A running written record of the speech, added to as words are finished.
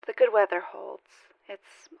the good weather holds.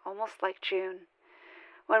 It's almost like June,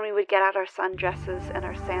 when we would get out our sundresses and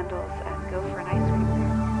our sandals and go for an ice cream there.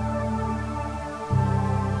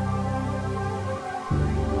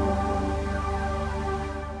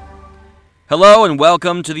 Hello and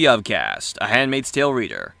welcome to the Ofcast, a Handmaid's Tale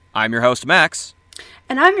reader. I'm your host, Max.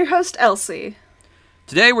 And I'm your host, Elsie.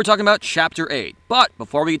 Today we're talking about Chapter 8, but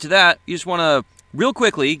before we get to that, we just want to real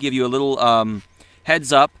quickly give you a little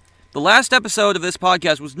heads up. The last episode of this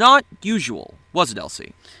podcast was not usual, was it,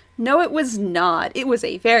 Elsie? No, it was not. It was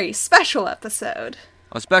a very special episode.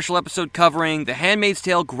 A special episode covering the Handmaid's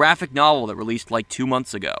Tale graphic novel that released like 2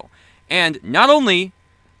 months ago. And not only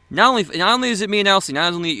is it me and Elsie,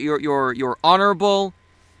 not only your honorable,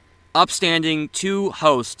 upstanding two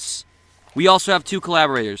hosts, we also have two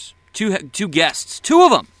collaborators, two guests, two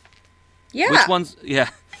of them. Yeah. Which ones?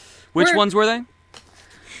 Yeah. Which ones were they?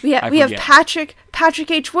 We have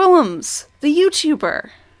Patrick H. Willems, the YouTuber.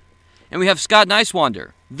 And we have Scott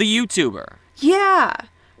Nicewander, the YouTuber. Yeah,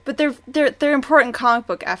 but they're important comic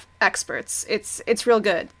book experts. It's real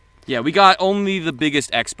good. Yeah, we got only the biggest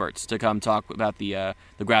experts to come talk about the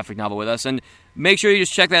graphic novel with us, and make sure you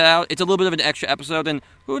just check that out. It's a little bit of an extra episode, and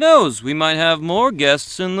who knows, we might have more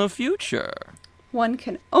guests in the future. One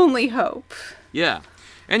can only hope. Yeah.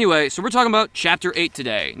 Anyway, so we're talking about Chapter 8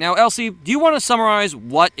 today. Now, Elsie, do you want to summarize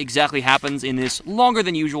what exactly happens in this longer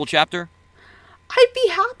than usual chapter? I'd be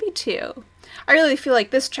happy to. I really feel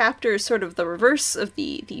like this chapter is sort of the reverse of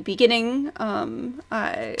the beginning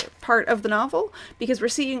part of the novel, because we're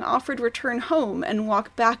seeing Offred return home and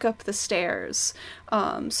walk back up the stairs.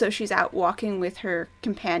 So she's out walking with her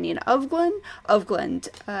companion Uvglen.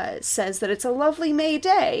 Uvglen says that it's a lovely May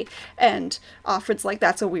day, and Offred's like,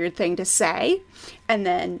 that's a weird thing to say. And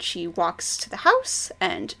then she walks to the house,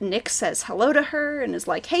 and Nick says hello to her and is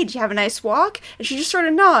like, hey, did you have a nice walk? And she just sort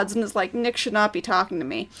of nods and is like, Nick should not be talking to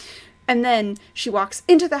me. And then she walks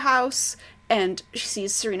into the house, and she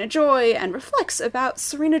sees Serena Joy and reflects about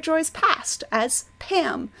Serena Joy's past as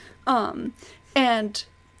Pam, and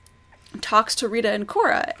talks to Rita and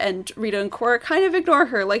Cora, and Rita and Cora kind of ignore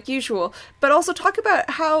her like usual, but also talk about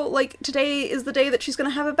how, like, today is the day that she's going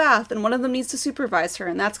to have a bath, and one of them needs to supervise her,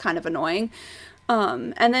 and that's kind of annoying.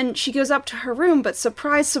 And then she goes up to her room, but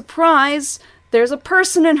surprise, surprise, there's a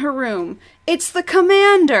person in her room. It's the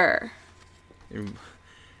commander.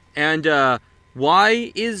 And,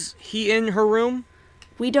 why is he in her room?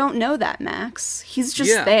 We don't know that, Max. He's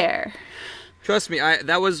just there. Trust me,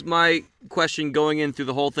 that was my question going in through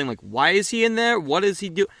the whole thing. Like, why is he in there? What does he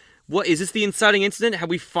do? What, is this the inciting incident? Have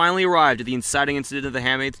we finally arrived at the inciting incident of the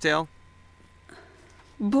Handmaid's Tale?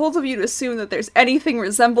 Bold of you to assume that there's anything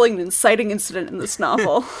resembling an inciting incident in this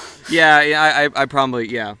novel. I'm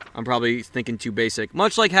probably thinking too basic.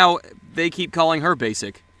 Much like how they keep calling her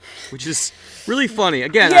basic. Which is really funny.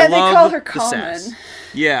 Again, I love they call her the common. sass.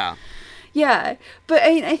 Yeah. Yeah, but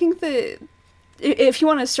I think if you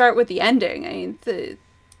want to start with the ending, I mean, the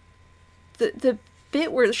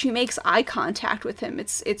bit where she makes eye contact with him,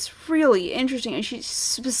 it's really interesting, and she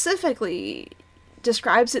specifically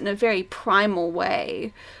describes it in a very primal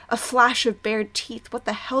way. A flash of bared teeth. What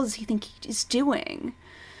the hell does he think he's doing?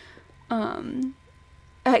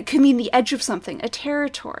 It could mean the edge of something, a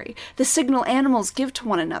territory, the signal animals give to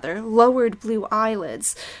one another, lowered blue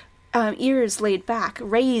eyelids, ears laid back,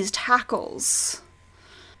 raised hackles.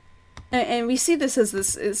 And we see this as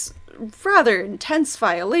this is rather intense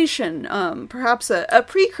violation, perhaps a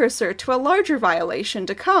precursor to a larger violation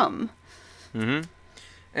to come. Mm-hmm.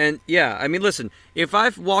 And yeah, I mean, listen, if I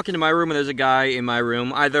walk into my room and there's a guy in my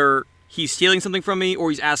room, either he's stealing something from me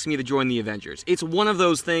or he's asking me to join the Avengers. It's one of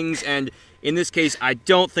those things, and in this case, I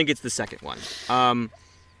don't think it's the second one.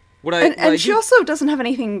 She also doesn't have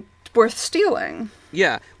anything worth stealing.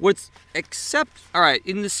 Yeah, all right,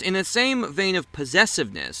 in the same vein of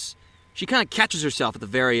possessiveness, she kind of catches herself at the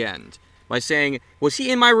very end by saying, was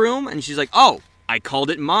he in my room? And she's like, oh, I called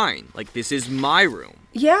it mine. Like, this is my room.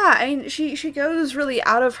 Yeah, I mean, she goes really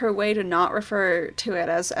out of her way to not refer to it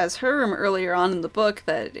as her room earlier on in the book,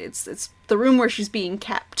 that it's the room where she's being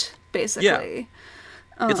kept, basically. Yeah.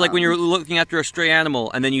 It's like when you're looking after a stray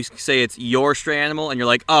animal, and then you say it's your stray animal, and you're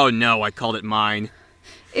like, oh no, I called it mine.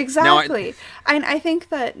 Exactly. I think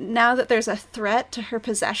that now that there's a threat to her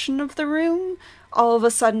possession of the room, all of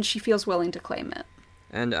a sudden she feels willing to claim it.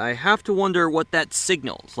 And I have to wonder what that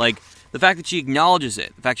signals. Like, the fact that she acknowledges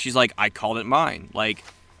it, the fact she's like, I called it mine. Like,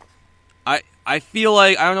 I feel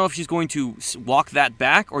like, I don't know if she's going to walk that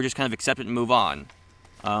back or just kind of accept it and move on.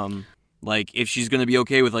 Like, if she's going to be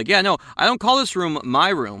okay with, like, yeah, no, I don't call this room my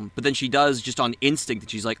room, but then she does just on instinct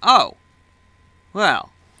that she's like, oh,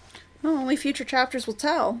 well. Well, only future chapters will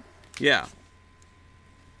tell. Yeah.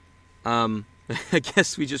 I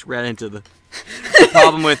guess we just ran into the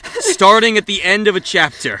problem with starting at the end of a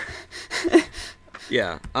chapter.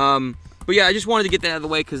 Yeah. But yeah, I just wanted to get that out of the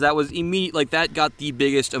way because that was immediate. Like, that got the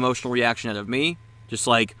biggest emotional reaction out of me. Just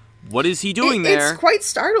like, what is he doing there? It's quite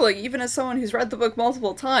startling, even as someone who's read the book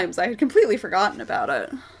multiple times. I had completely forgotten about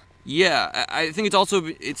it. Yeah, I think it's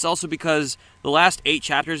also because the last 8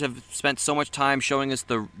 chapters have spent so much time showing us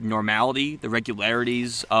the normality, the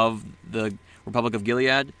regularities of the Republic of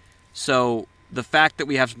Gilead. So the fact that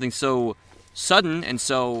we have something so sudden and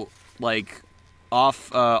so like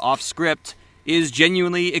off script is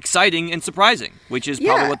genuinely exciting and surprising, which is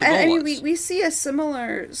probably what the goal was. I mean, we see a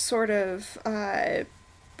similar sort of, I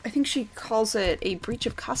think she calls it a breach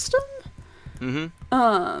of custom?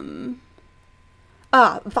 Mm-hmm.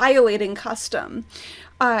 Violating custom.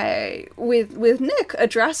 With Nick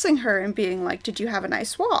addressing her and being like, did you have a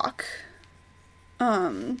nice walk?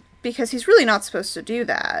 Because he's really not supposed to do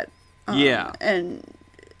that. Yeah. And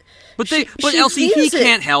But Elsie, he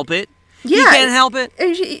can't help it. Yeah. He can't help it.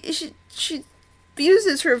 And she views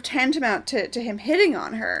it sort of tantamount to him hitting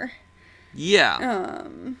on her. Yeah.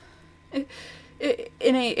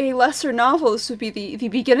 In a lesser novel, this would be the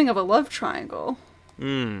beginning of a love triangle.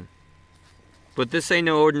 But this ain't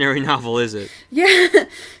no ordinary novel, is it? Yeah.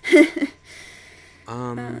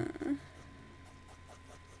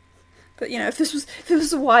 But you know, if this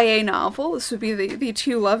was a YA novel, this would be the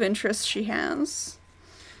 2 love interests she has.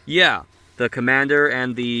 Yeah, the commander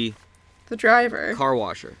and the driver, car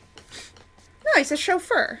washer. No, he's a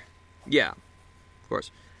chauffeur. Yeah, of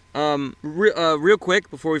course. Real quick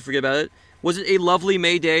before we forget about it, was it a lovely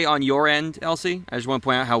May Day on your end, Elsie? I just want to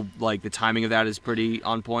point out how like the timing of that is pretty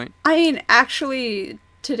on point. I mean, actually,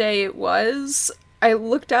 today it was. I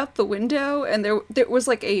looked out the window and there was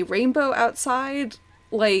like a rainbow outside,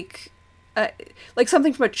 like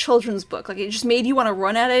something from a children's book. Like, it just made you want to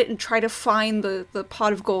run at it and try to find the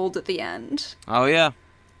pot of gold at the end. Oh yeah,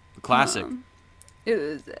 the classic. It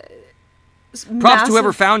was props massive. to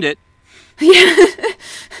whoever found it. Yeah.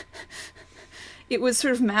 It was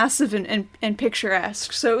sort of massive and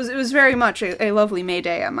picturesque, so it was very much a lovely May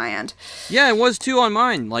Day on my end. Yeah, it was too on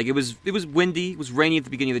mine. Like, it was windy, it was rainy at the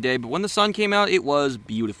beginning of the day, but when the sun came out, it was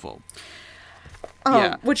beautiful.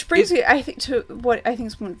 Yeah. Which brings me, I think, to what I think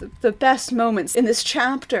is one of the best moments in this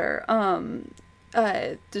chapter.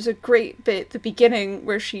 There's a great bit at the beginning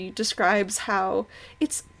where she describes how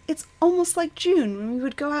it's almost like June when we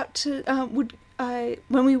would go out to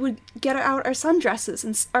when we would get out our sundresses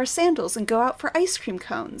and our sandals and go out for ice cream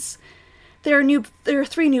cones. There are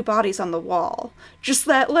 3 new bodies on the wall. Just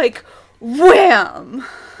that, like, wham!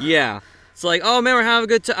 Yeah. It's like, oh man, we're having a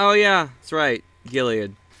good time. Oh yeah, that's right,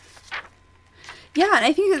 Gilead. Yeah, and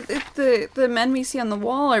I think that the men we see on the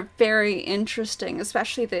wall are very interesting,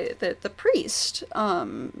 especially the priest.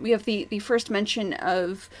 We have the first mention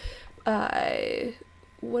of,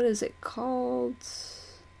 what is it called?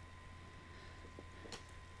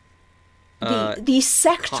 The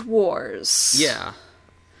sect wars. Yeah.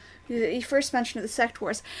 The first mention of the sect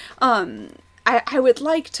wars. I would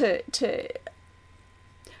like to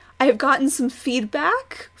I have gotten some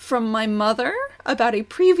feedback from my mother about a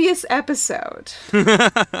previous episode.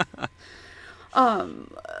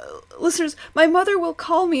 Listeners, my mother will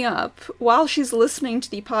call me up while she's listening to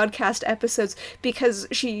the podcast episodes because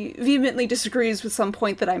she vehemently disagrees with some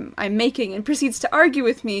point that I'm making and proceeds to argue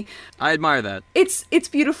with me. I admire that. It's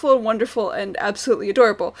beautiful and wonderful and absolutely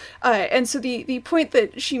adorable. And so the point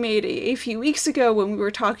that she made a few weeks ago when we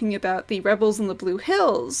were talking about the rebels in the Blue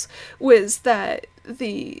Hills was that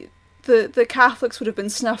the Catholics would have been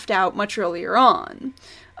snuffed out much earlier on.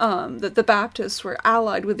 That the Baptists were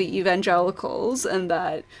allied with the evangelicals, and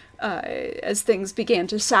that as things began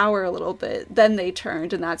to sour a little bit, then they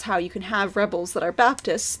turned, and that's how you can have rebels that are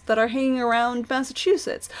Baptists that are hanging around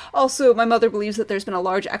Massachusetts. Also, my mother believes that there's been a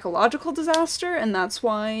large ecological disaster, and that's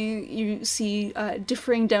why you see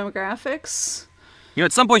differing demographics. You know,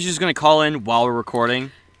 at some point she's just going to call in while we're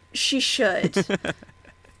recording. She should.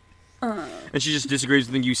 And she just disagrees with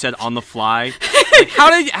something you said on the fly. Like,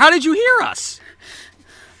 how did you hear us?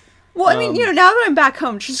 Well, I mean, now that I'm back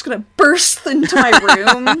home, she's just gonna burst into my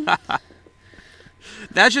room.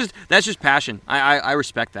 That's just passion. I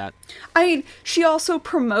respect that. I mean, she also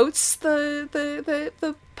promotes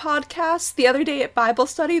the podcast. The other day at Bible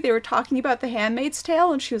study, they were talking about The Handmaid's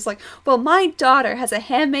Tale, and she was like, "Well, my daughter has a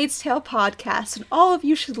Handmaid's Tale podcast, and all of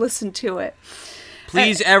you should listen to it."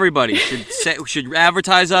 Please, everybody should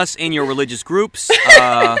advertise us in your religious groups.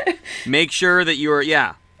 Make sure that you're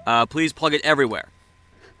please plug it everywhere.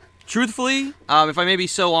 Truthfully, if I may be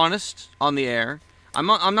so honest on the air, I'm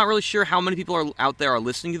not really sure how many people are out there are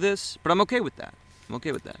listening to this, but I'm okay with that.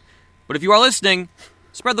 But if you are listening,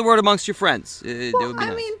 spread the word amongst your friends. It would be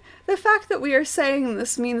nice. I mean, the fact that we are saying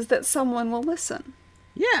this means that someone will listen.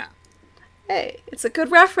 Yeah. Hey, it's a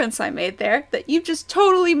good reference I made there that you just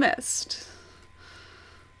totally missed.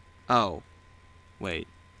 Oh. Wait.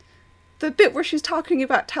 The bit where she's talking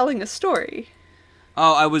about telling a story.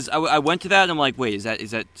 Oh, I went to that and I'm like, wait, is that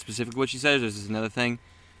specifically what she says, or is this another thing?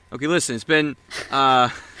 Okay, listen, it's been,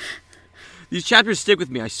 these chapters stick with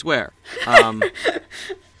me, I swear.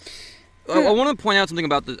 I want to point out something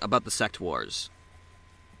about the sect wars.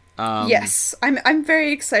 Yes, I'm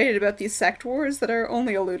very excited about these sect wars that are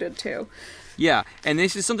only alluded to. Yeah, and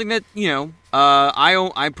this is something that,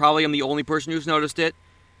 I probably am the only person who's noticed it.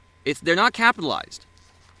 They're not capitalized.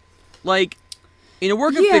 Like, in a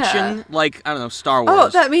work of fiction, like, I don't know, Star Wars. Oh,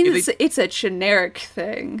 that means it's a generic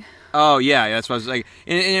thing. Oh, yeah, that's what I was like.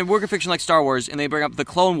 In a work of fiction like Star Wars, and they bring up the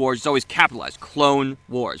Clone Wars, it's always capitalized. Clone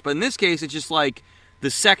Wars. But in this case, it's just like the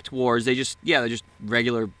sect wars, they're just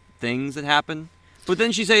regular things that happen. But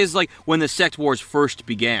then she says, like, when the sect wars first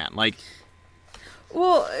began. Like,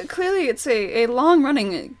 well, clearly it's a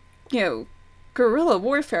long-running, guerrilla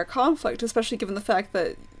warfare conflict, especially given the fact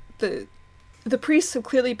that the priests have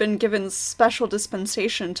clearly been given special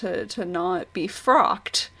dispensation to not be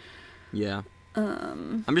frocked. Yeah.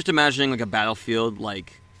 I'm just imagining, like, a battlefield,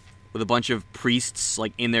 like, with a bunch of priests,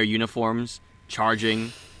 like, in their uniforms,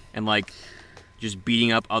 charging, and, like, just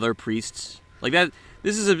beating up other priests. Like, that,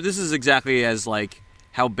 this is exactly as, like,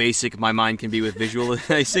 how basic my mind can be with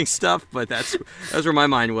visualizing stuff, but that's where my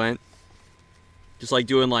mind went. Just, like,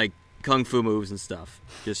 doing, like, kung fu moves and stuff.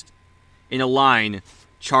 Just in a line,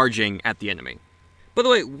 charging at the enemy. By the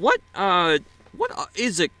way, what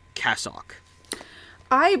is a cassock?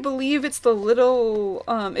 I believe it's the little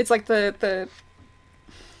it's like the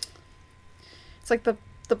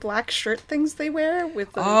black shirt things they wear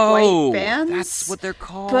with the white bands. That's what they're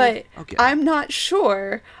called. But okay. I'm not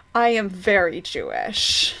sure. I am very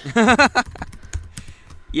Jewish.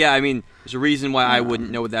 Yeah, I mean, there's a reason why I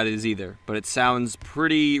wouldn't know what that is either, but it sounds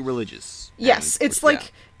pretty religious. Yes, it's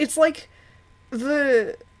like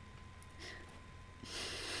the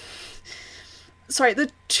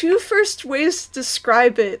two first ways to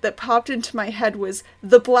describe it that popped into my head was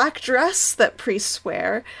the black dress that priests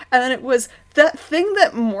wear, and then it was that thing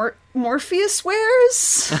that Morpheus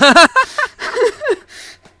wears.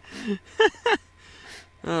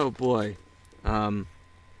 Oh boy. Then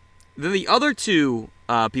the other two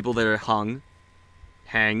people that are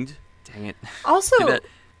hanged. Dang it. Also,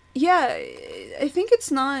 yeah, I think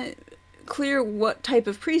it's not clear what type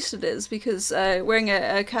of priest it is, because wearing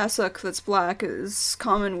a cassock that's black is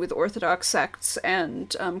common with Orthodox sects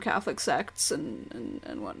and Catholic sects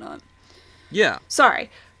and whatnot. Yeah.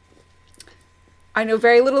 Sorry. I know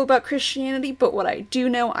very little about Christianity, but what I do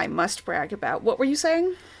know, I must brag about. What were you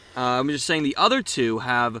saying? I'm just saying the other two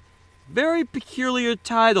have very peculiar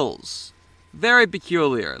titles. Very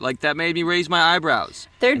peculiar. Like, that made me raise my eyebrows.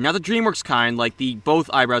 And not the DreamWorks kind, like the both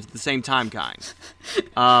eyebrows at the same time kind.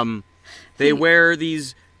 They wear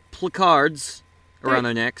these placards around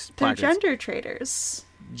their necks. They're gender traitors.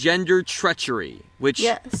 Gender treachery, which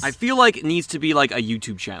I feel like it needs to be like a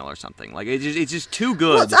YouTube channel or something. Like, it's just too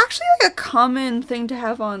good. Well, it's actually like a common thing to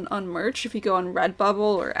have on merch. If you go on Redbubble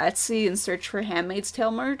or Etsy and search for Handmaid's Tale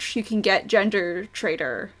merch, you can get gender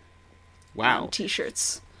traitor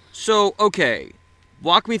t-shirts. So, okay,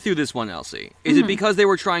 walk me through this one, Elsie. Is it because they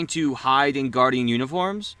were trying to hide in Guardian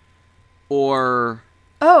uniforms? Or...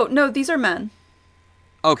 Oh, no, these are men.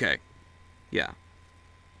 Okay. Yeah.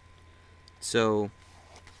 So...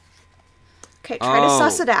 Okay, try to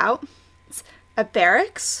suss it out. It's a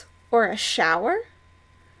barracks or a shower?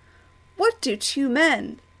 What do two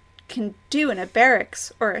men can do in a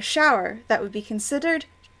barracks or a shower that would be considered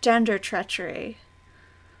gender treachery?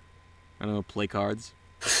 I don't know, play cards?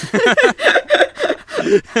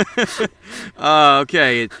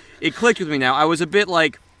 Okay, it clicked with me now. I was a bit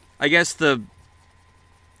like, I guess the...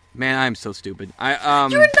 Man, I'm so stupid. You're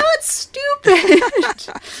not stupid!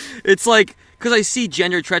 It's like, because I see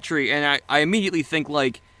gender treachery, and I immediately think,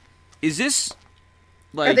 like, is this,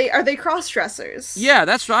 like... Are they cross-dressers? Yeah,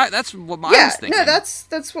 that's right. That's what I was thinking. No,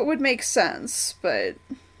 that's what would make sense, but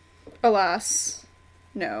alas,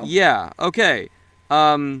 no. Yeah, okay.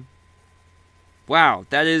 Wow,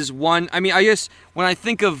 that is one... I mean, I guess when I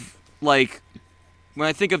think of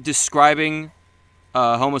describing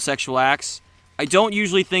homosexual acts, I don't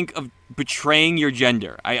usually think of betraying your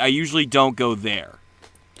gender. I usually don't go there.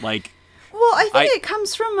 Like... Well, I think it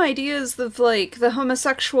comes from ideas of, like, the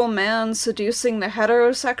homosexual man seducing the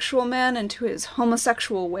heterosexual man into his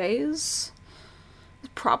homosexual ways.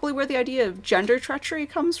 Probably where the idea of gender treachery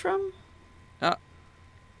comes from.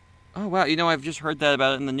 Oh, wow. I've just heard that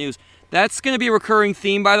about it in the news. That's going to be a recurring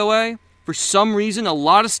theme, by the way. For some reason, a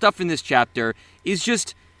lot of stuff in this chapter is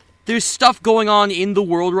just... There's stuff going on in the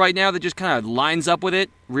world right now that just kind of lines up with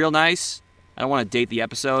it real nice. I don't want to date the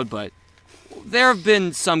episode, but there have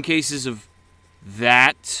been some cases of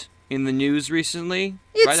that in the news recently.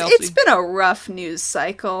 Right, Elsie? It's been a rough news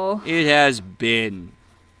cycle. It has been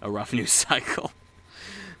a rough news cycle.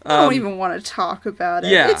 I don't even want to talk about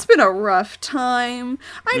it. Yeah. It's been a rough time.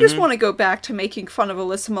 I just want to go back to making fun of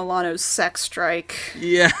Alyssa Milano's sex strike.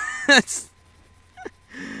 Yeah.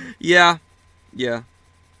 Yeah. Yeah.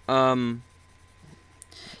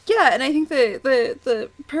 Yeah, and I think the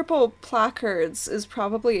purple placards is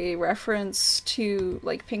probably a reference to,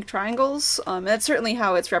 like, pink triangles. That's certainly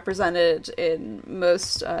how it's represented in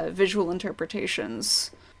most visual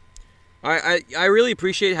interpretations. I really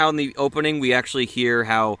appreciate how in the opening we actually hear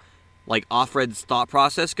how, like, Offred's thought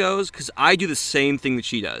process goes, because I do the same thing that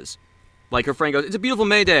she does. Like, her friend goes, "It's a beautiful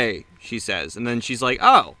May Day," she says, and then she's like,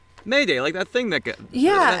 "Oh, May Day, like that thing that got..."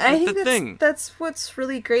 Yeah, I think that's what's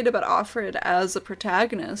really great about Offred as a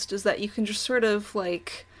protagonist, is that you can just sort of,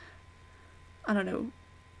 like, I don't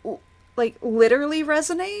know, like, literally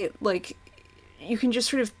resonate. Like, you can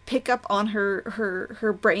just sort of pick up on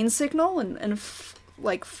her brain signal and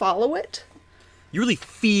like, follow it. You really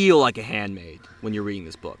feel like a handmaid when you're reading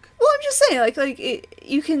this book. Well, I'm just saying,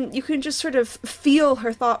 you can just sort of feel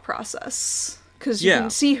her thought process, because you can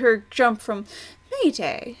see her jump from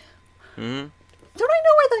Mayday. Mm-hmm. Don't I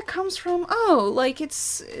know where that comes from? Oh, like,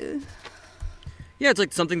 it's... Yeah, it's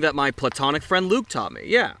like something that my platonic friend Luke taught me,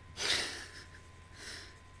 yeah.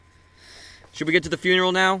 Should we get to the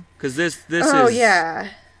funeral now? Because this is... Oh, yeah.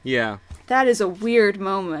 Yeah. That is a weird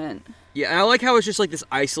moment. Yeah, and I like how it's just like this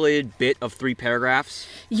isolated bit of 3 paragraphs.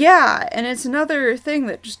 Yeah, and it's another thing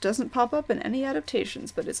that just doesn't pop up in any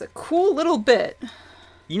adaptations, but it's a cool little bit.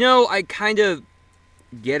 I kind of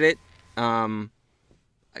get it.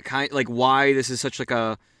 Like why this is such like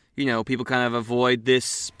a, people kind of avoid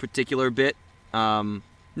this particular bit.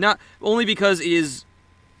 Not only because it's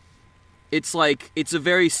like, it's a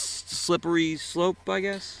very slippery slope, I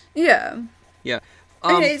guess. Yeah. Yeah.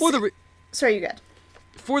 Sorry, you good.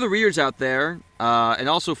 For the readers out there, and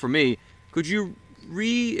also for me, could you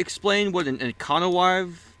re-explain what an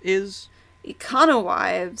econowife is?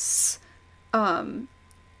 Econowives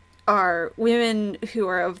are women who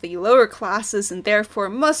are of the lower classes and therefore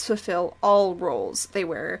must fulfill all roles. They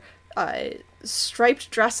wear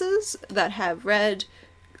striped dresses that have red,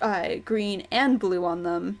 green, and blue on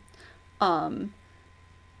them.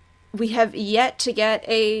 We have yet to get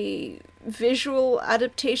a visual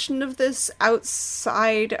adaptation of this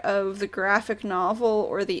outside of the graphic novel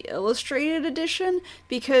or the illustrated edition,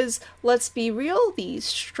 because let's be real, the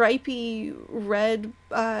stripy red,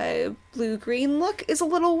 blue, green look is a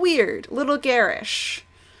little weird, a little garish.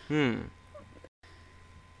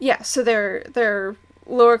 Yeah, so they're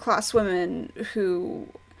lower class women who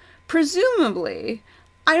presumably,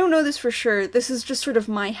 I don't know this for sure, this is just sort of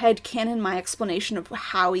my headcanon, my explanation of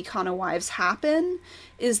how econowives happen,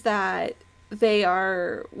 is that they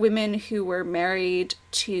are women who were married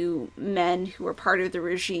to men who were part of the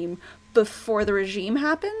regime before the regime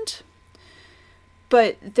happened,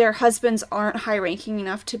 but their husbands aren't high-ranking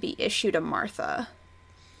enough to be issued a Martha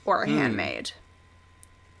or a handmaid.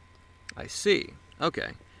 I see.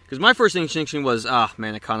 Okay. Because my first instinct was,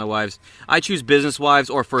 econowives. I choose business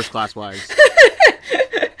wives or first-class wives.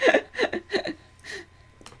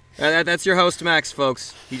 That's your host, Max,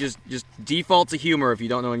 folks. He just default to humor if you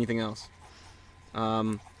don't know anything else.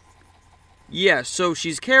 Yeah, so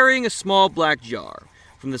she's carrying a small black jar.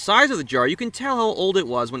 From the size of the jar, you can tell how old it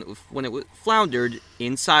was when it floundered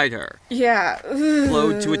inside her. Yeah.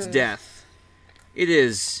 Flowed to its death.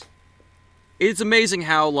 It's amazing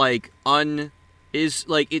how, like, it's...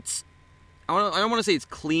 I don't want to say it's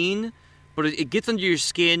clean, but it gets under your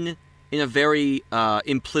skin in a very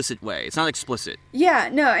implicit way. It's not explicit. Yeah,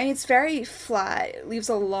 no, and it's very flat. It leaves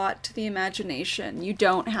a lot to the imagination. You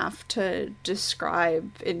don't have to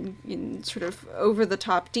describe in sort of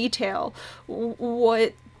over-the-top detail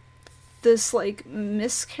what this, like,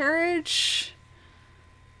 miscarriage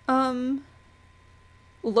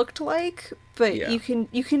looked like, but yeah. you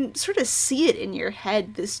can sort of see it in your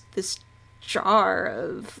head, this jar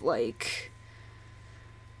of, like,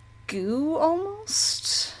 goo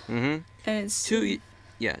almost. Mm-hmm. And it's too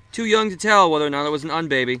young to tell whether or not it was an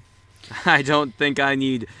unbaby. I don't think I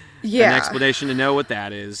need an explanation to know what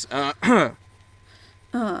that is. And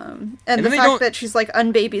the fact that she's like,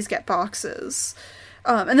 unbabies get boxes.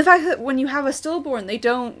 And the fact that when you have a stillborn, they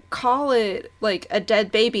don't call it, like, a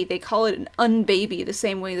dead baby. They call it an unbaby, the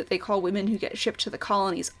same way that they call women who get shipped to the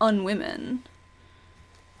colonies unwomen.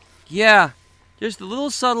 Yeah. There's the little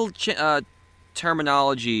subtle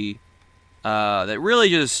terminology that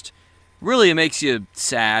really makes you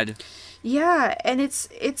sad. Yeah, and it's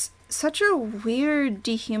such a weird,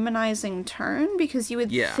 dehumanizing turn, because you would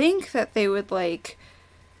think that they would, like,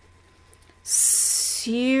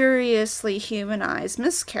 seriously humanize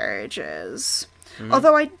miscarriages. Mm-hmm.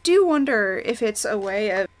 Although I do wonder if it's a way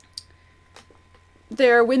of...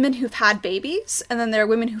 There are women who've had babies, and then there are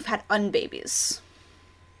women who've had unbabies.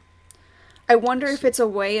 I wonder if it's a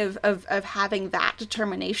way of having that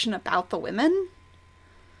determination about the women.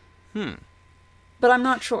 But I'm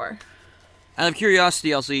not sure. Out of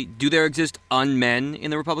curiosity, Elsie, do there exist unmen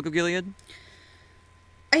in the Republic of Gilead?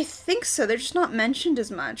 I think so. They're just not mentioned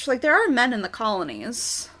as much. Like, there are men in the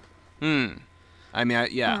colonies. I mean,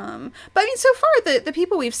 yeah. But I mean, so far, the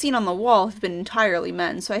people we've seen on the wall have been entirely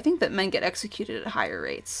men, so I think that men get executed at higher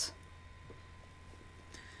rates.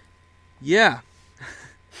 Yeah.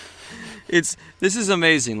 This is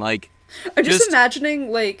amazing, like... I'm just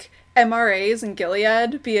imagining, like, MRAs in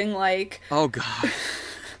Gilead being like... Oh, God.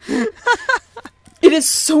 It is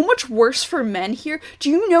so much worse for men here.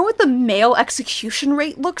 Do you know what the male execution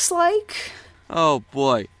rate looks like? Oh,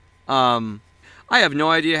 boy. I have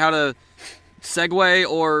no idea how to segue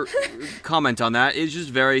or comment on that. It's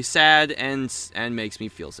just very sad and makes me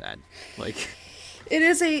feel sad. Like, it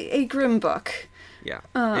is a grim book. Yeah.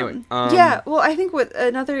 Anyway. Yeah. Well, I think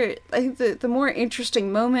the more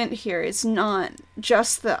interesting moment here is not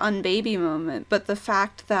just the unbaby moment, but the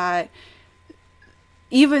fact that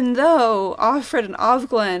even though Offred and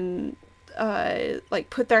Ovglen like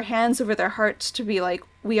put their hands over their hearts to be like,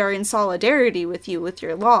 we are in solidarity with you with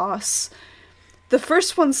your loss, the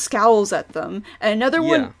first one scowls at them, and another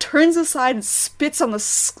one turns aside and spits on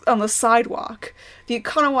the sidewalk. The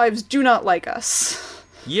Econowives do not like us.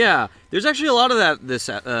 Yeah, there's actually a lot of that this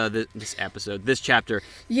chapter.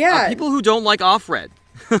 Yeah, people who don't like Offred.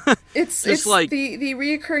 it's like the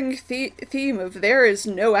reoccurring theme of there is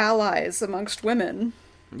no allies amongst women.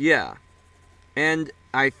 Yeah, and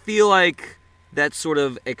I feel like that's sort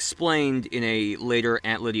of explained in a later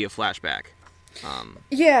Aunt Lydia flashback.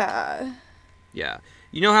 Yeah. Yeah.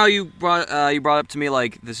 You know how you brought up to me,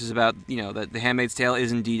 like, this is about, that The Handmaid's Tale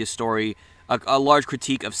is indeed a story, a large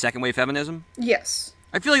critique of second-wave feminism? Yes.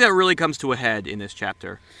 I feel like that really comes to a head in this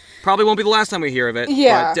chapter. Probably won't be the last time we hear of it,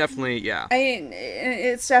 but definitely, yeah. I mean,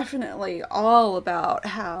 it's definitely all about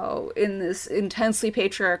how, in this intensely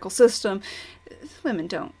patriarchal system, women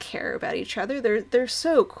don't care about each other. They're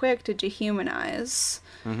so quick to dehumanize.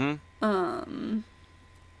 Mm-hmm.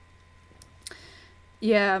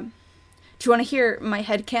 Yeah. Do you want to hear my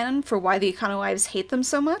headcanon for why the Econowives hate them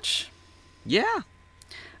so much? Yeah.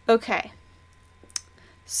 Okay.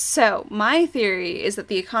 So, my theory is that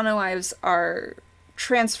the Econowives are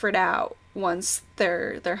transferred out once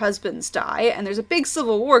their husbands die, and there's a big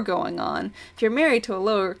civil war going on. If you're married to a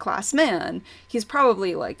lower class man, he's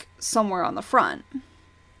probably, like, somewhere on the front.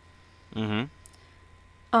 Mm-hmm.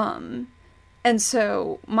 And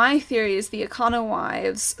so, my theory is the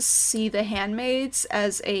Econowives see the handmaids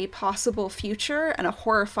as a possible future, and a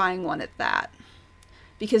horrifying one at that.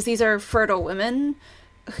 Because these are fertile women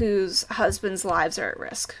whose husbands' lives are at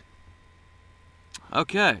risk.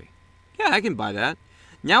 Okay. Yeah, I can buy that.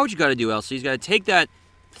 Now what you gotta do, Elsie, is you gotta take that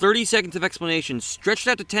 30 seconds of explanation, stretch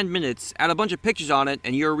it out to 10 minutes, add a bunch of pictures on it,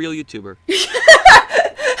 and you're a real YouTuber.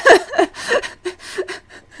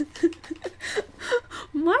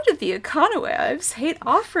 Why did the Econowives hate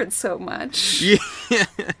Offred so much? Yeah.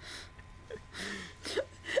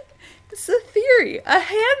 It's a theory. A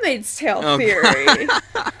Handmaid's Tale theory.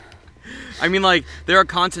 I mean, like, there are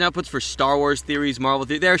content outputs for Star Wars theories, Marvel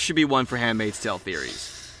theories. There should be one for Handmaid's Tale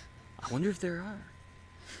theories. I wonder if there are.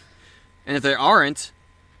 And if there aren't...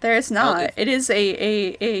 There's not. It is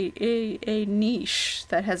a niche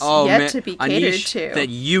that has yet to be catered to. That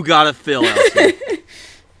you gotta fill, Elsie.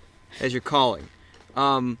 As you're calling.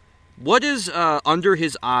 What does under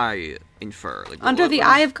his eye infer? Like, under the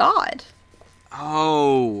eye of God.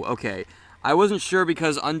 Oh, okay. I wasn't sure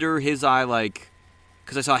because under his eye, like...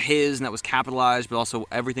 Because I saw his, and that was capitalized, but also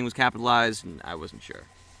everything was capitalized, and I wasn't sure.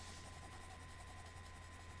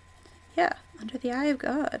 Yeah, under the eye of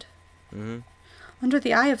God. Mm-hmm. Under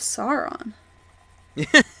the eye of Sauron.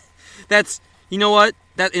 That's... You know what?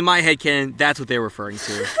 That in my headcanon, that's what they're referring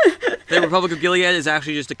to. The Republic of Gilead is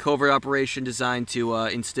actually just a covert operation designed to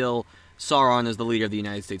instill Sauron as the leader of the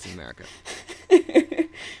United States of America.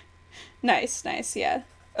 Nice, yeah.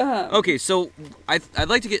 Okay, so I'd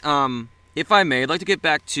like to get if I may, I'd like to get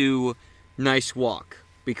back to Nice Walk,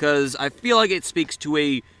 because I feel like it speaks to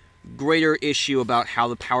a greater issue about how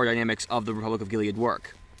the power dynamics of the Republic of Gilead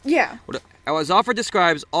work. Yeah. As Offred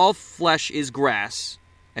describes, all flesh is grass,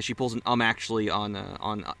 as she pulls an actually on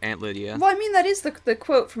Aunt Lydia. Well, I mean, that is the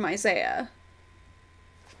quote from Isaiah.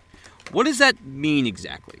 What does that mean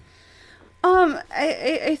exactly?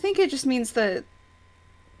 I think it just means that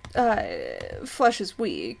flesh is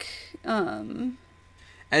weak.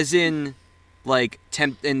 As in, like,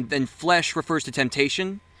 and flesh refers to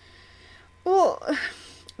temptation? Well,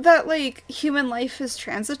 that, like, human life is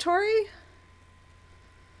transitory?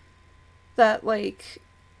 That, like,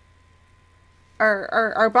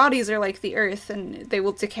 our bodies are like the earth, and they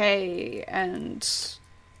will decay, and,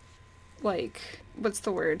 like, what's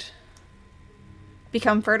the word?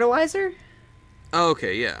 Become fertilizer? Oh,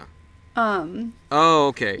 okay, yeah. Oh,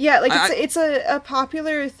 okay. Yeah, like, it's a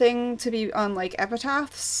popular thing to be on, like,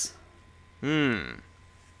 epitaphs.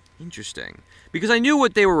 Interesting. Because I knew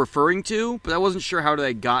what they were referring to, but I wasn't sure how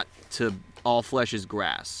they got to all flesh is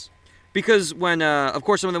grass. Because when, of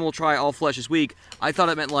course, some of them will try all flesh is weak, I thought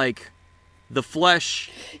it meant, like, the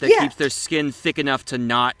flesh that keeps their skin thick enough to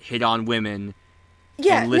not hit on women.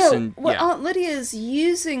 Yeah, and listen, no, Aunt Lydia is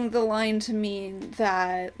using the line to mean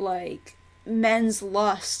that, like, men's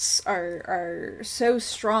lusts are so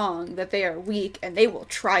strong that they are weak and they will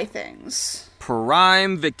try things.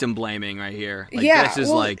 Prime victim blaming right here. Like, yeah, this is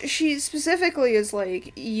well, like... she specifically is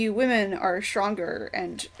like, you women are stronger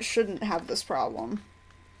and shouldn't have this problem.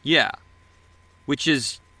 Yeah. Which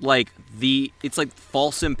is, like, it's like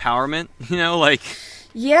false empowerment, you know, like...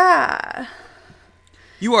 Yeah.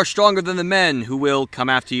 You are stronger than the men who will come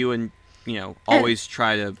after you and, you know, always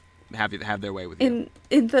try to have their way with you.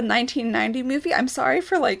 In the 1990 movie, I'm sorry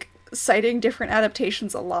for, like, citing different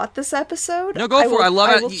adaptations a lot this episode. No, go for it. I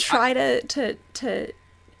love it. I will try to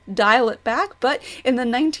dial it back, but in the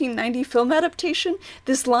 1990 film adaptation,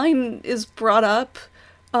 this line is brought up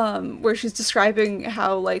where she's describing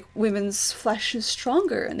how, like, women's flesh is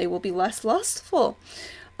stronger and they will be less lustful.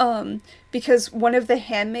 Because one of the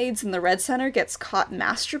handmaids in the Red Center gets caught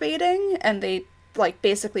masturbating, and they, like,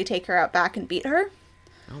 basically take her out back and beat her.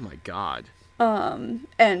 Oh my god.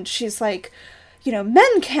 And she's like, you know,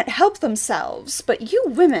 men can't help themselves, but you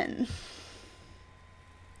women.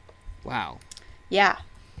 Wow. Yeah.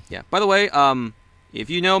 Yeah. By the way, if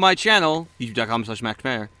you know my channel,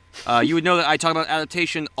 youtube.com/MaxMayer, you would know that I talk about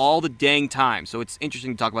adaptation all the dang time. So it's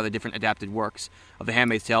interesting to talk about the different adapted works of The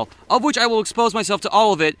Handmaid's Tale, of which I will expose myself to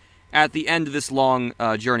all of it at the end of this long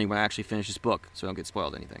journey when I actually finish this book, so I don't get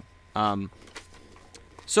spoiled anything.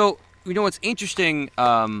 So, you know what's interesting,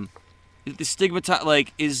 the stigma,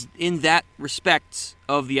 like, is in that respect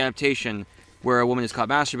of the adaptation where a woman is caught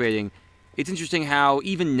masturbating. It's interesting how,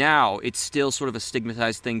 even now, it's still sort of a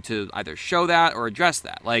stigmatized thing to either show that or address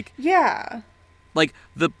that. Like, Yeah. like,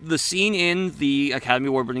 the scene in the Academy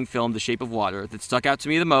Award-winning film The Shape of Water that stuck out to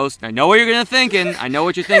me the most, and I know what you're thinking, I know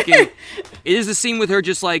what you're thinking, it is the scene with her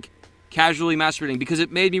just, like, casually masturbating, because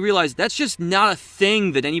it made me realize that's just not a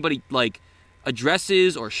thing that anybody, like,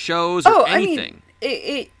 addresses or shows or anything. I mean,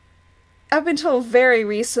 it up until very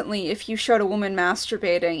recently, if you showed a woman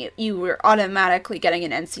masturbating, you were automatically getting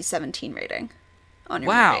an NC-17 rating on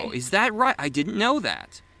your movie. Is that right? I didn't know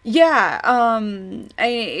that. Yeah,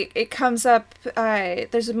 it comes up,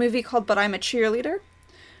 there's a movie called But I'm a Cheerleader,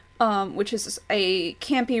 which is a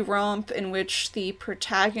campy romp in which the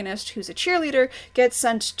protagonist, who's a cheerleader, gets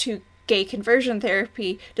sent to gay conversion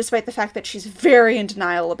therapy, despite the fact that she's very in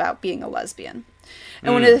denial about being a lesbian.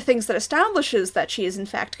 And one of the things that establishes that she is in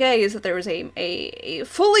fact gay is that there was a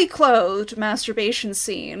fully clothed masturbation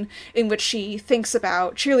scene in which she thinks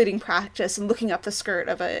about cheerleading practice and looking up the skirt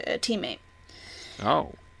of a teammate.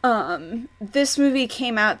 Oh. This movie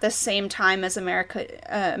came out the same time as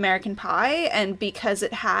American Pie, and because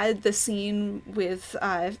it had the scene with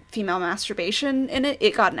female masturbation in it,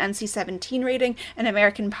 it got an NC-17 rating, and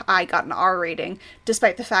American Pie got an R rating,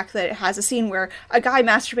 despite the fact that it has a scene where a guy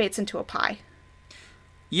masturbates into a pie.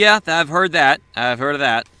 Yeah, I've heard that. I've heard of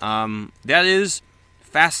that. That is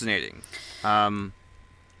fascinating.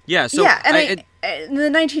 Yeah, so... Yeah, and in the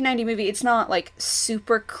 1990 movie, it's not, like,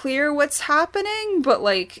 super clear what's happening, but,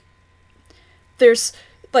 like, there's,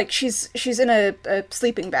 like, she's in a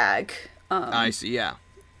sleeping bag. I see, yeah.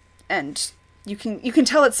 And you can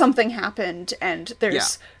tell that something happened, and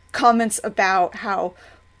there's comments about how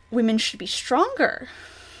women should be stronger.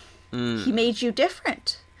 He made you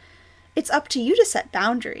different. It's up to you to set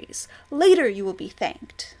boundaries. Later you will be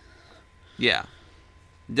thanked. Yeah.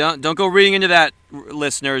 Don't go reading into that,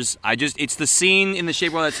 listeners. It's the scene in The Shape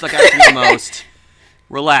of Water that stuck out to me the most.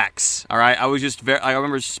 Relax, all right? I was just I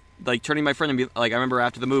remember like turning to my friend and be like, I remember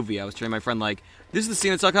after the movie, I was turning to my friend like, this is the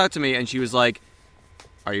scene that stuck out to me, and she was like,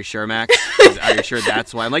 "Are you sure, Max? Are you sure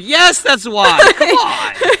that's why?" I'm like, "Yes, that's why."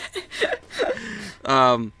 Come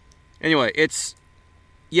on. Anyway, it's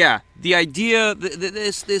the idea,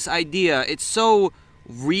 this idea, it's so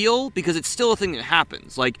real because it's still a thing that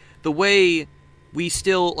happens. Like the way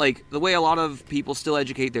the way a lot of people still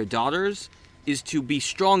educate their daughters is to be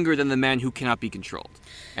stronger than the man who cannot be controlled.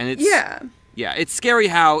 And it's it's scary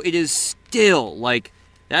how it is still like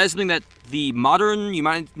that is something that the modern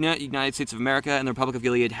United States of America and the Republic of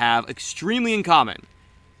Gilead have extremely in common.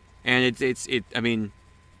 And I mean,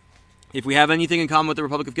 if we have anything in common with the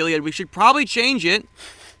Republic of Gilead, we should probably change it.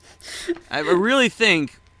 I really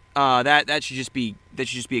think that should just be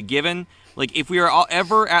a given. Like if we are all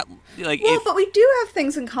ever at like but we do have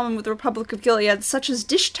things in common with the Republic of Gilead, such as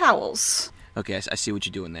dish towels. Okay, I see what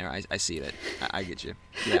you're doing there. I see it. I get you.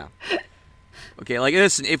 Yeah. Okay, like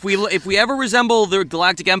listen, if we ever resemble the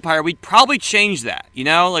Galactic Empire, we'd probably change that. You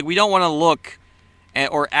know, like we don't want to look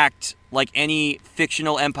or act like any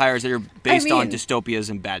fictional empires that are based on dystopias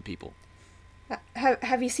and bad people.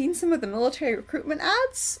 Have you seen some of the military recruitment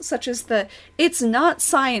ads, such as the "It's not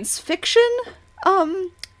science fiction"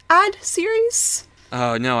 ad series?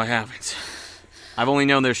 Oh no, I haven't. I've only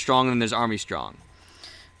known there's strong and there's army strong.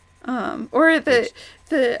 Or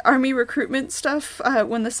the army recruitment stuff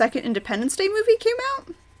when the second Independence Day movie came out.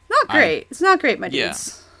 Not great. It's not great, my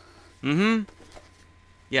dudes. Mm-hmm.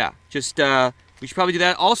 Yeah. Just we should probably do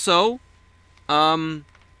that. Also, I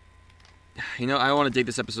don't want to date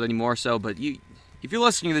this episode anymore. So, but if you're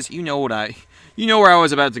listening to this, you know where I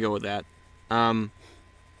was about to go with that.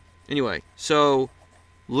 Anyway, so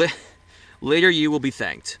later you will be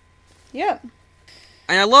thanked. Yeah.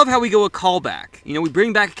 And I love how we go a callback. You know, we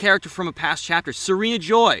bring back a character from a past chapter, Serena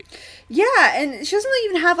Joy. Yeah, and she doesn't really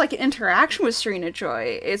even have like an interaction with Serena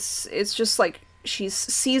Joy. It's just like she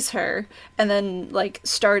sees her and then like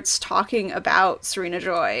starts talking about Serena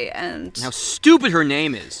Joy and how stupid her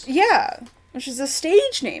name is. Yeah, which is a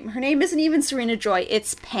stage name. Her name isn't even Serena Joy,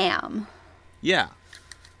 it's Pam. Yeah.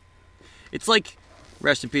 It's like,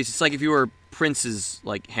 rest in peace, it's like if you were Prince's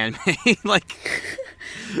like handmaid, like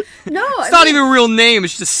no, it's not even a real name,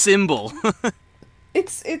 it's just a symbol.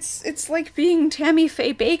 it's like being Tammy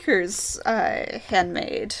Faye Baker's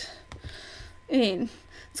handmaid. I mean,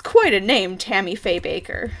 it's quite a name, Tammy Faye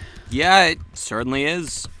Baker. Yeah, it certainly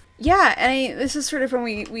is. Yeah, and this is sort of when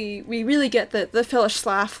we really get the Phyllis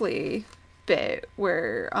Schlafly bit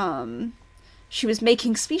where she was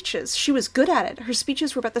making speeches. She was good at it. Her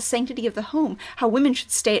speeches were about the sanctity of the home, how women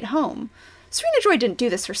should stay at home. Serena Joy didn't do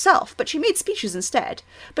this herself, but she made speeches instead.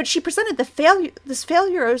 But she presented this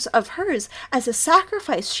failures of hers as a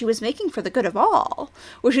sacrifice she was making for the good of all,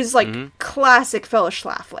 which is like classic Phyllis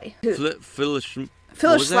Schlafly. Phyllis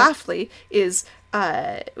Schlafly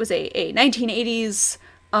was a 1980s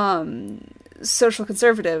social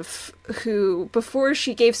conservative who, before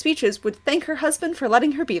she gave speeches, would thank her husband for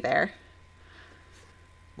letting her be there.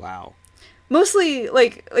 Wow. Mostly,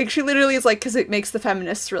 like she literally is like, because it makes the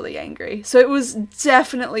feminists really angry. So it was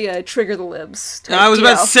definitely a trigger the libs type I was deal.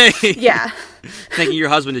 about to say. Yeah. Thanking your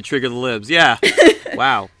husband to trigger the libs. Yeah.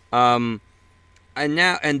 Wow. And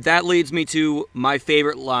that leads me to my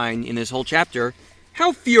favorite line in this whole chapter.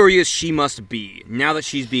 How furious she must be now that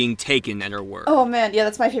she's being taken at her word. Oh man, yeah,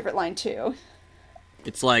 that's my favorite line too.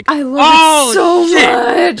 It's like, I love it so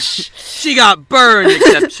much. She got burned,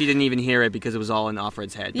 except she didn't even hear it because it was all in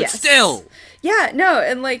Offred's head. But still. Yeah, no,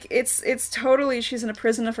 and like it's totally, she's in a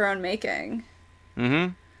prison of her own making.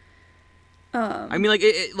 Mm-hmm. I mean,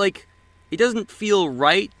 like it doesn't feel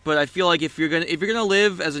right, but I feel like if you're gonna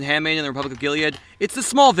live as a handmaid in the Republic of Gilead, it's the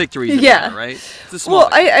small victories that matter, right? It's the small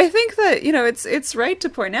victories. I think that, it's right to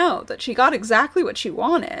point out that she got exactly what she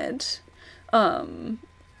wanted.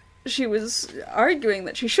 She was arguing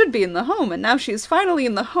that she should be in the home, and now she's finally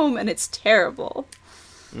in the home, and it's terrible.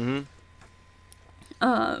 Mm-hmm.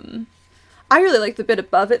 I really like the bit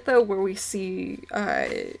above it, though, where we see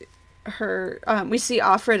we see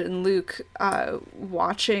Offred and Luke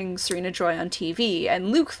watching Serena Joy on TV,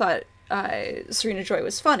 and Luke thought Serena Joy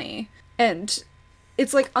was funny, and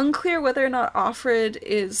it's like unclear whether or not Offred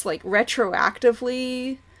is like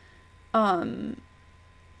retroactively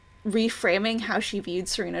reframing how she viewed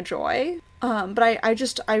Serena Joy. But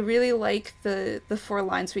I really like the 4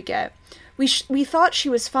 lines we get. We thought she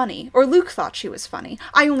was funny, or Luke thought she was funny.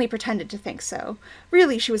 I only pretended to think so.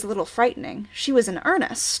 Really, she was a little frightening. She was in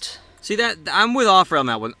earnest. See, that I'm with Offred on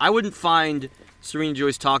that one. I wouldn't find Serena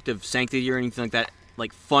Joy's talk of sanctity or anything like that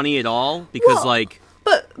like funny at all, because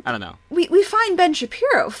but I don't know. We find Ben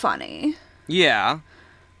Shapiro funny. Yeah.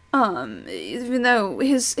 Even though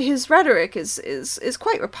his rhetoric is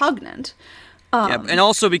quite repugnant. Yeah, and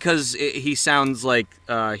also because he sounds like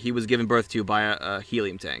he was given birth to by a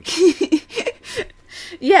helium tank.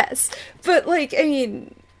 Yes, but like, I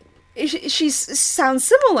mean, she sounds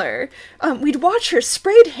similar. We'd watch her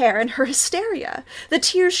sprayed hair and her hysteria, the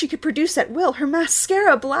tears she could produce at will, her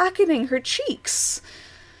mascara blackening her cheeks.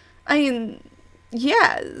 I mean,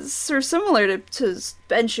 yeah, sort of similar to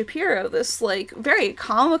Ben Shapiro, this like very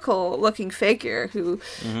comical looking figure who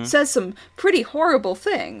says some pretty horrible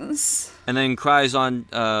things. And then cries on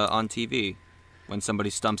TV when somebody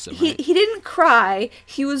stumps him. Right? He didn't cry.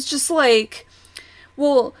 He was just like,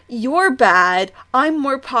 well, you're bad. I'm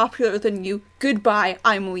more popular than you. Goodbye.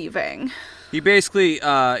 I'm leaving. He basically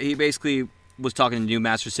was talking to New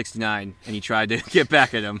Master 69, and he tried to get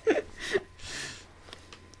back at him.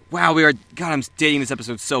 Wow, I'm dating this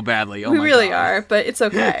episode so badly. Oh, we my really God. are, but it's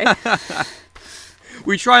okay.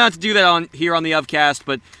 We try not to do that on the Upcast,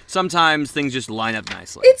 but sometimes things just line up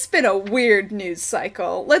nicely. It's been a weird news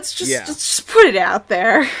cycle. Let's just put it out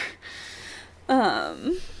there.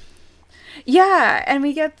 Yeah, and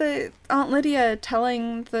we get the Aunt Lydia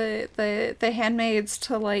telling the handmaids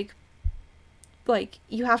to like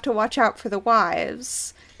you have to watch out for the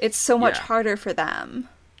wives. It's so much harder for them.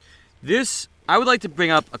 I would like to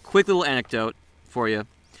bring up a quick little anecdote for you.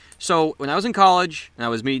 So, when I was in college, and I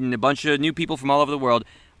was meeting a bunch of new people from all over the world,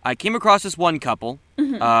 I came across this one couple.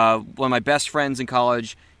 One of my best friends in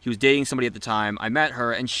college, he was dating somebody at the time. I met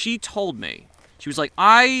her, and she told me, she was like,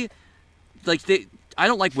 I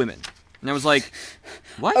don't like women. And I was like,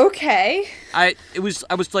 what? Okay. I was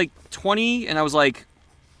like 20, and I was like,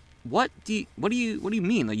 what do you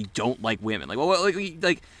mean? Like, you don't like women?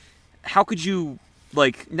 Like, how could you,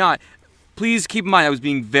 like, not... Please keep in mind, I was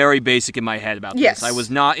being very basic in my head about this. Yes. I was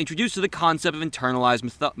not introduced to the concept of internalized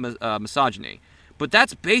misogyny. But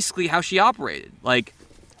that's basically how she operated. Like,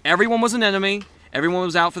 everyone was an enemy. Everyone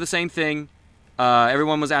was out for the same thing.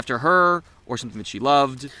 Everyone was after her or something that she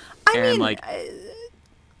loved. The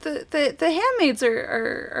handmaids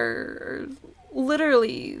are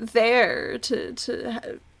literally there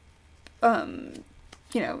to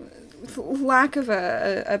lack of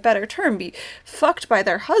a better term, be fucked by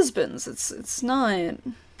their husbands. It's not.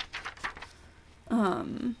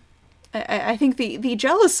 I think the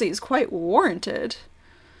jealousy is quite warranted.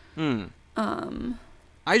 I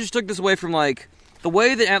just took this away from, like, the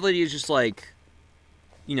way that Aunt Lydia is just like,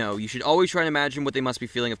 you should always try to imagine what they must be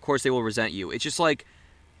feeling. Of course they will resent you. It's just like,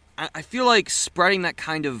 I feel like spreading that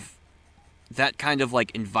kind of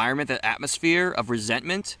like environment, that atmosphere of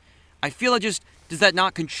resentment, I feel like just, does that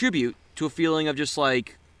not contribute to a feeling of just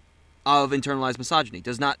like, of internalized misogyny?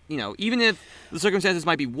 Does not, even if the circumstances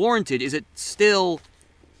might be warranted, is it still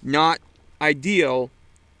not ideal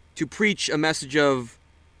to preach a message of,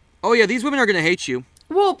 oh yeah, these women are going to hate you?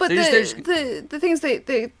 Well, but the things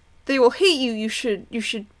they will hate you, you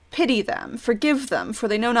should pity them, forgive them, for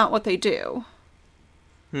they know not what they do.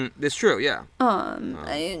 That's true, yeah.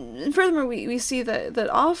 And furthermore, we see that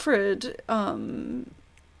Offred,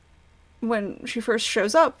 when she first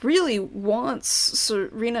shows up, really wants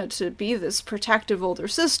Serena to be this protective older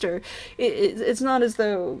sister. It's not as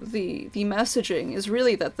though the messaging is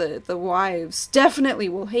really that the wives definitely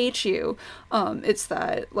will hate you. It's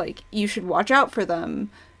that, like, you should watch out for them,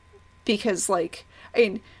 because, like, I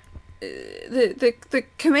mean, the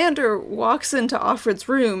commander walks into Offred's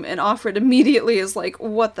room, and Offred immediately is like,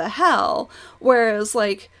 what the hell? Whereas,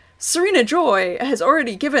 like, Serena Joy has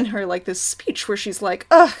already given her, like, this speech where she's like,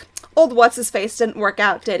 ugh, old what's-his-face didn't work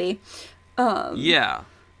out, did he? Yeah.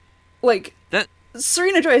 Like, that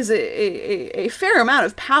Serena Joy has a fair amount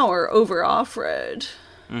of power over Offred.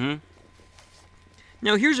 Mm-hmm.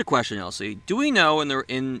 Now, here's a question, Elsie. Do we know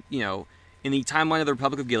in the timeline of the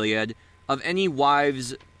Republic of Gilead of any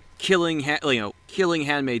wives killing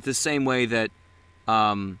handmaids the same way that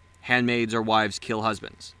handmaids or wives kill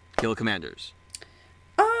husbands, kill commanders?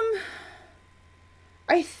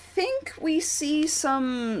 I think we see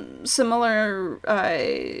some similar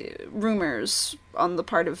rumors on the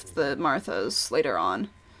part of the Marthas later on.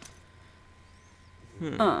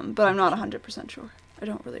 But I'm not 100% sure. I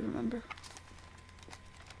don't really remember.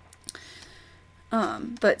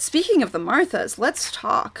 But speaking of the Marthas, let's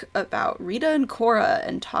talk about Rita and Cora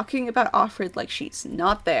and talking about Offred like she's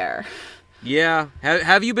not there. Yeah.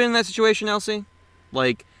 Have you been in that situation, Elsie?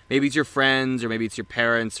 Like, maybe it's your friends, or maybe it's your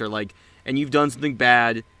parents, or like, and you've done something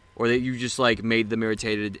bad, or that you just, like, made them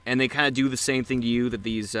irritated, and they kind of do the same thing to you that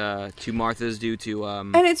these two Marthas do to...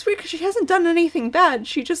 And it's weird, because she hasn't done anything bad.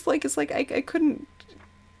 She just, like, is like, I couldn't...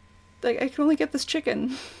 Like, I can only get this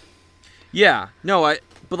chicken. Yeah. No,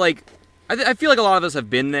 but, like, I feel like a lot of us have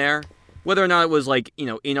been there, whether or not it was like, you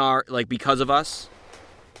know, in our, like, because of us.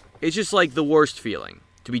 It's just like the worst feeling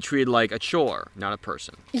to be treated like a chore, not a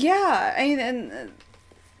person. Yeah, I mean, and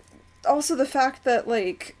also the fact that,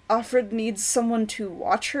 like, Offred needs someone to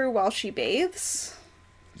watch her while she bathes.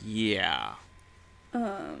 Yeah.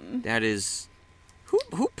 That is...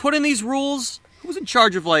 Who put in these rules? Who's in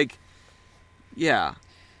charge of, like... Yeah.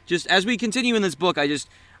 Just, as we continue in this book,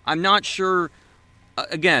 I'm not sure...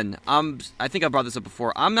 Again, I think I brought this up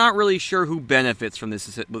before. I'm not really sure who benefits from this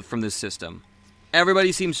system.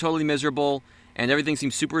 Everybody seems totally miserable, and everything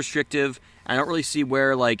seems super restrictive. I don't really see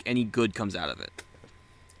where, like, any good comes out of it.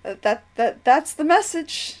 That's the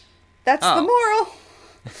message. That's the moral.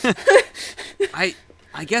 I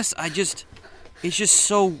guess it's just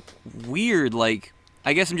so weird. Like,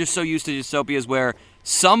 I guess I'm just so used to dystopias where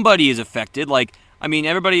somebody is affected. Like, I mean,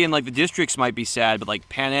 everybody in, like, the districts might be sad, but, like,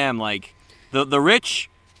 Pan Am, like, the rich,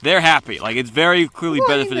 they're happy. Like, it's very clearly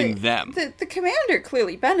benefiting them. The commander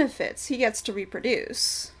clearly benefits. He gets to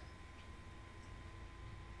reproduce.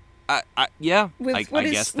 Yeah. I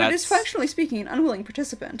guess that's... What is, functionally speaking, an unwilling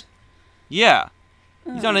participant. Yeah.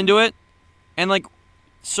 He's not into it. And, like,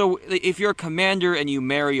 so if you're a commander and you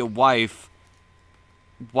marry a wife,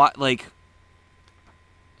 what, like...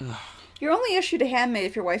 Ugh. You're only issued a handmaid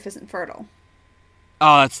if your wife isn't fertile.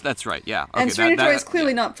 Oh, that's right, yeah. Okay, and Serena Joy is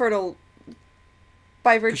clearly not fertile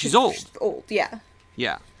by virtue... She's old. She's old, yeah.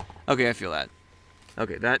 Yeah. Okay, I feel that.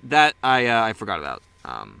 Okay, that I forgot about.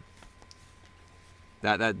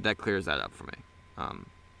 That clears that up for me.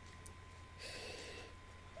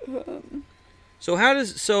 So how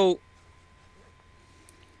does... So...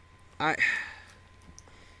 Okay,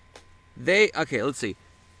 let's see.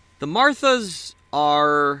 The Marthas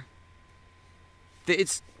are...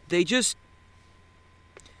 They just...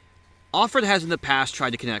 Offred has in the past tried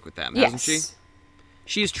to connect with them, hasn't she?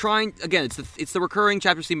 She's trying... Again, it's the recurring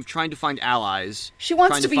chapter theme of trying to find allies. She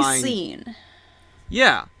wants to be seen.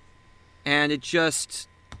 Yeah. And it just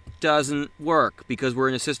doesn't work, because we're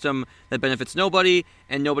in a system that benefits nobody,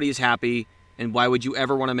 and nobody is happy, and why would you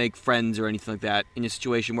ever want to make friends or anything like that in a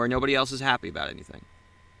situation where nobody else is happy about anything?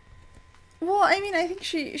 Well, I mean, I think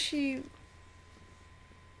she...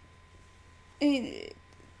 I mean,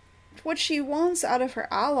 what she wants out of her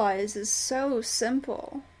allies is so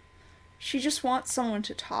simple. She just wants someone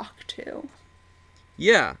to talk to.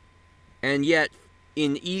 Yeah. And yet,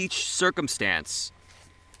 in each circumstance,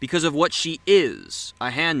 because of what she is,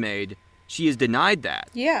 a handmaid, she is denied that.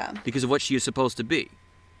 Yeah. Because of what she is supposed to be.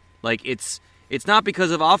 Like, it's not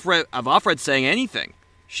because of Offred saying anything.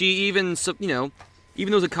 She even, you know,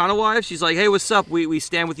 even those Akana wives, she's like, hey, what's up? We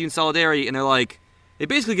stand with you in solidarity. And they're like, they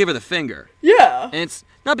basically give her the finger. Yeah. And it's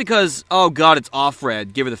not because, oh, God, it's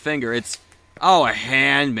Offred, give her the finger. It's, oh, a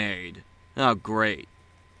handmaid. Oh, great.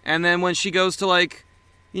 And then when she goes to, like,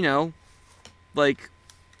 you know, like,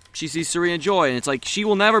 she sees Serena Joy, and it's like, she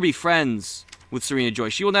will never be friends with Serena Joy.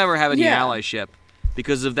 She will never have any allyship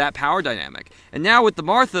because of that power dynamic. And now with the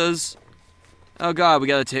Marthas, oh, God, we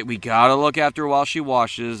gotta look after her while she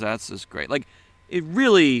washes. That's just great. Like, it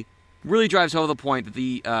really, really drives home the point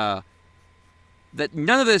that that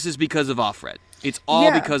none of this is because of Offred. It's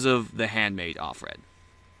all because of the handmaid Offred,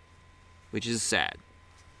 which is sad.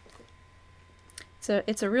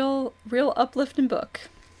 It's a real uplifting book.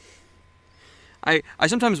 I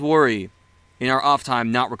sometimes worry in our off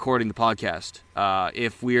time not recording the podcast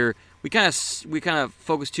if we kind of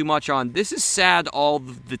focus too much on this is sad all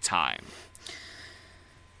the time.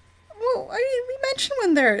 Well, I mean, we mentioned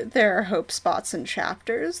when there are hope spots in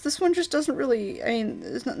chapters. This one just doesn't really. I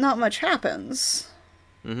mean, not much happens.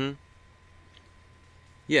 Mm-hmm.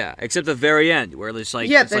 Yeah, except the very end where it's like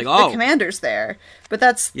the commander's there, but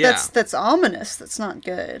that's ominous. That's not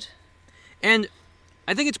good. And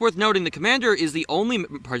I think it's worth noting the commander is the only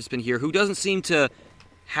participant here who doesn't seem to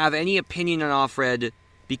have any opinion on Offred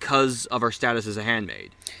because of her status as a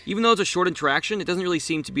handmaid. Even though it's a short interaction, it doesn't really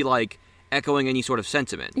seem to be like echoing any sort of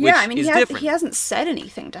sentiment. Yeah, I mean, different. He hasn't said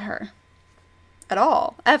anything to her at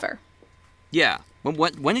all, ever. Yeah.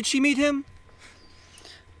 When did she meet him?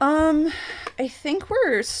 I think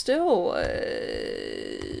we're still,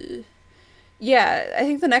 yeah, I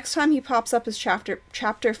think the next time he pops up is chapter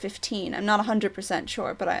 15. I'm not 100%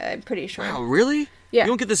 sure, but I'm pretty sure. Wow, really? Yeah. You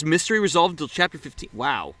don't get this mystery resolved until chapter 15?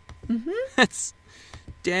 Wow. Mm-hmm. That's...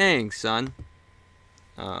 Dang, son.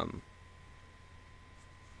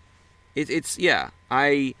 It's yeah,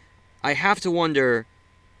 I have to wonder,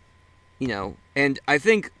 you know, and I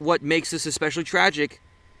think what makes this especially tragic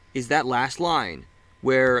is that last line,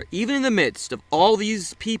 where even in the midst of all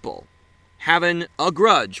these people having a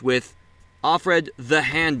grudge with Offred the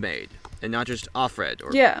handmaid, and not just Offred,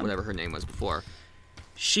 or Yeah. whatever her name was before.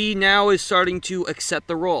 She now is starting to accept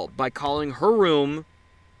the role by calling her room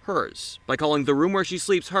hers. By calling the room where she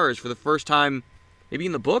sleeps hers for the first time, maybe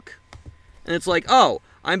in the book? And it's like, oh,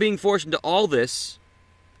 I'm being forced into all this.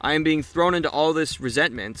 I am being thrown into all this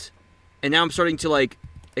resentment. And now I'm starting to, like,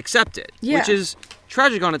 accept it. Yeah. Which is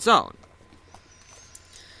tragic on its own.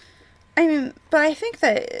 I mean, but I think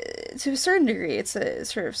that to a certain degree it's a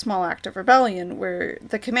sort of small act of rebellion where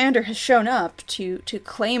the commander has shown up to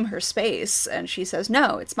claim her space, and she says,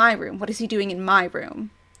 no, it's my room. What is he doing in my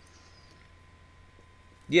room?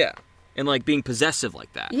 Yeah. And, like, being possessive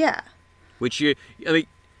like that. Yeah. Which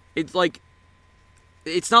it's like,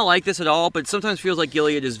 it's not like this at all, but it sometimes feels like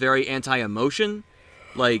Gilead is very anti-emotion.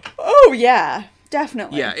 Like... Oh, yeah.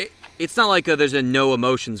 Definitely. Yeah, it's not like there's a no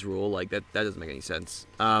emotions rule. Like, that doesn't make any sense.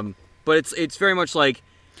 But it's very much like,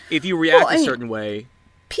 if you react a certain way...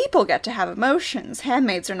 People get to have emotions.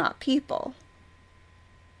 Handmaids are not people.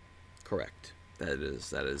 Correct. That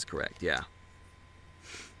is correct, yeah.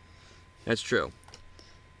 That's true.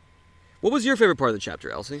 What was your favorite part of the chapter,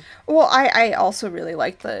 Elsie? Well, I also really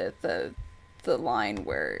like the line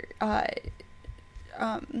where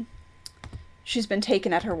she's been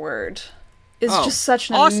taken at her word. It's just such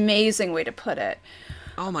an amazing way to put it.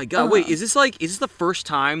 Oh my god, wait, is this the first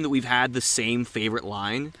time that we've had the same favorite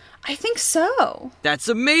line? I think so. That's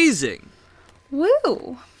amazing.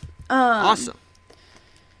 Woo. Awesome.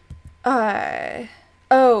 My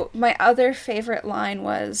other favorite line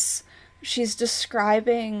was she's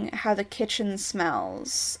describing how the kitchen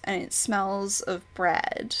smells, and it smells of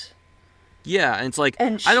bread. Yeah, and it's like, I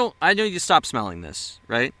need to stop smelling this,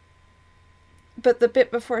 right? But the bit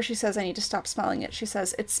before she says, I need to stop smelling it, she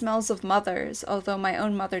says, it smells of mothers, although my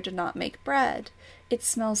own mother did not make bread. It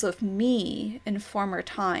smells of me in former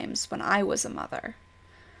times when I was a mother.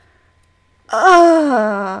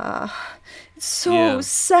 It's so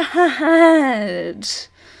sad.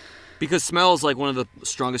 Because smell is like one of the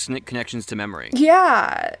strongest connections to memory.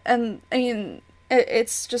 Yeah, and I mean,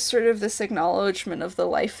 it's just sort of this acknowledgement of the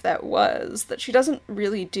life that was, that she doesn't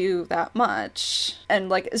really do that much. And,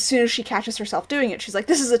 like, as soon as she catches herself doing it, she's like,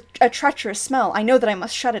 this is a treacherous smell. I know that I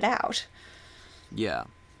must shut it out. Yeah.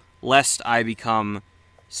 Lest I become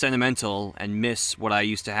sentimental and miss what I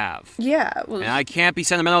used to have. Yeah. Well, and I can't be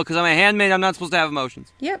sentimental because I'm a handmaid. I'm not supposed to have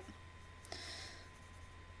emotions. Yep.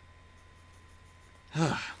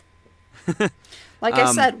 Like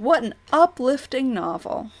I said, what an uplifting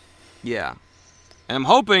novel. Yeah. And I'm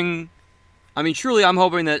hoping that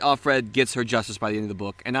Offred gets her justice by the end of the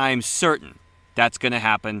book, and I am certain that's going to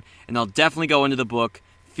happen, and I'll definitely go into the book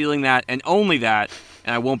feeling that, and only that,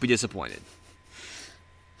 and I won't be disappointed.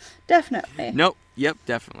 Definitely. Nope. Yep,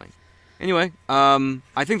 definitely. Anyway,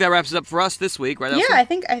 I think that wraps it up for us this week, right, Elsie? Yeah, I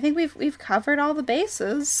think we've covered all the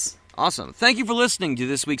bases. Awesome. Thank you for listening to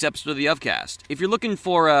this week's episode of the Upcast. If you're looking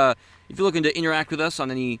to interact with us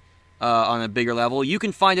on any on a bigger level, you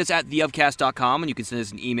can find us at theupcast.com, and you can send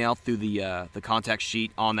us an email through the contact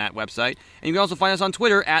sheet on that website. And you can also find us on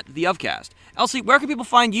Twitter at theupcast. Elsie, where can people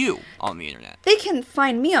find you on the internet? They can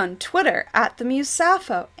find me on Twitter at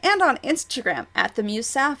 @themusesappho and on Instagram at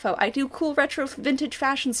 @themusesappho. I do cool retro vintage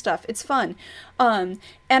fashion stuff. It's fun. And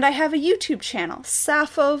I have a YouTube channel,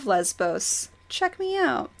 Sappho of Lesbos. Check me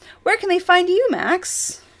out. Where can they find you,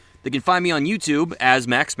 Max? They can find me on YouTube as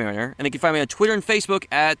Max Mariner, and they can find me on Twitter and Facebook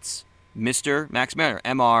at Mr. Max Mariner,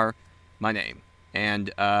 MR, my name.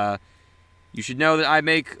 And you should know that I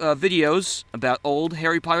make videos about old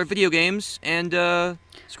Harry Potter video games and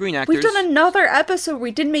screen actors. We've done another episode where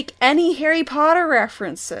we didn't make any Harry Potter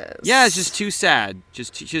references. Yeah, it's just too sad.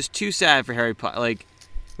 Just too sad for Harry Potter. Like,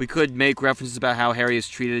 we could make references about how Harry is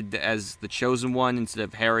treated as the chosen one instead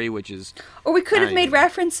of Harry, which is... Or we could have made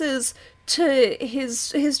references to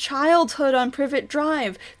his childhood on Privet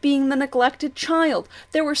Drive, being the neglected child.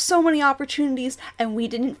 There were so many opportunities, and we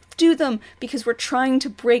didn't do them because we're trying to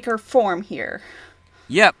break our form here.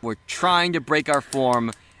 Yep, we're trying to break our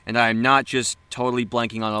form, and I am not just totally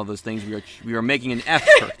blanking on all those things. We are making an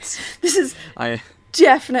effort. This is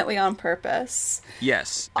definitely on purpose.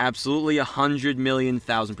 Yes, absolutely,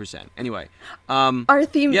 100,000,000%. Anyway, our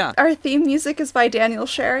theme music is by Daniel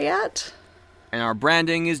Shariat. And our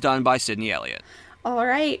branding is done by Sydney Elliott. All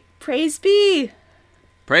right. Praise be.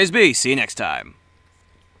 Praise be. See you next time.